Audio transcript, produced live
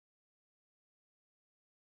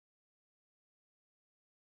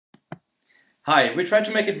Hi, we try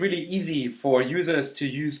to make it really easy for users to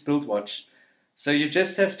use BuildWatch. So you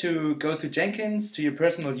just have to go to Jenkins, to your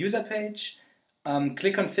personal user page,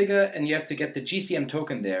 click Configure, and you have to get the GCM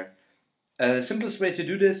token there. The simplest way to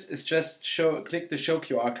do this is just click the Show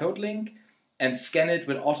QR code link and scan it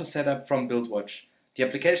with auto setup from BuildWatch. The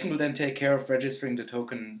application will then take care of registering the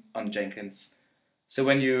token on Jenkins. So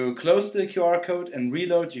when you close the QR code and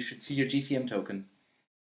reload, you should see your GCM token.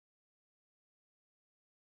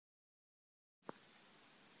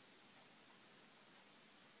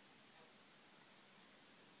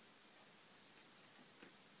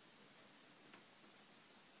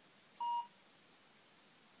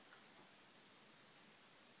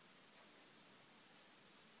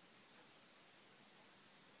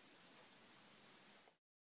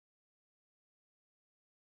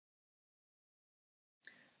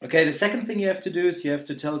 Okay, the second thing you have to do is you have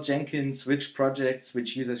to tell Jenkins which projects,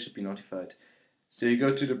 which users should be notified. So you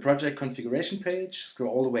go to the project configuration page,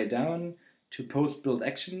 scroll all the way down to post build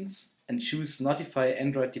actions and choose notify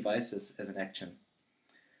Android devices as an action.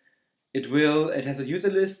 It has a user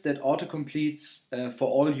list that auto-completes for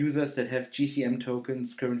all users that have GCM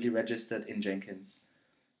tokens currently registered in Jenkins.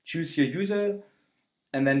 Choose your user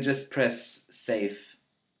and then just press save.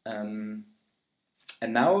 And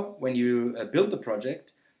now when you build the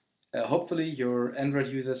project, hopefully your Android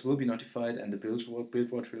users will be notified and the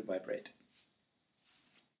BuildWatch will vibrate.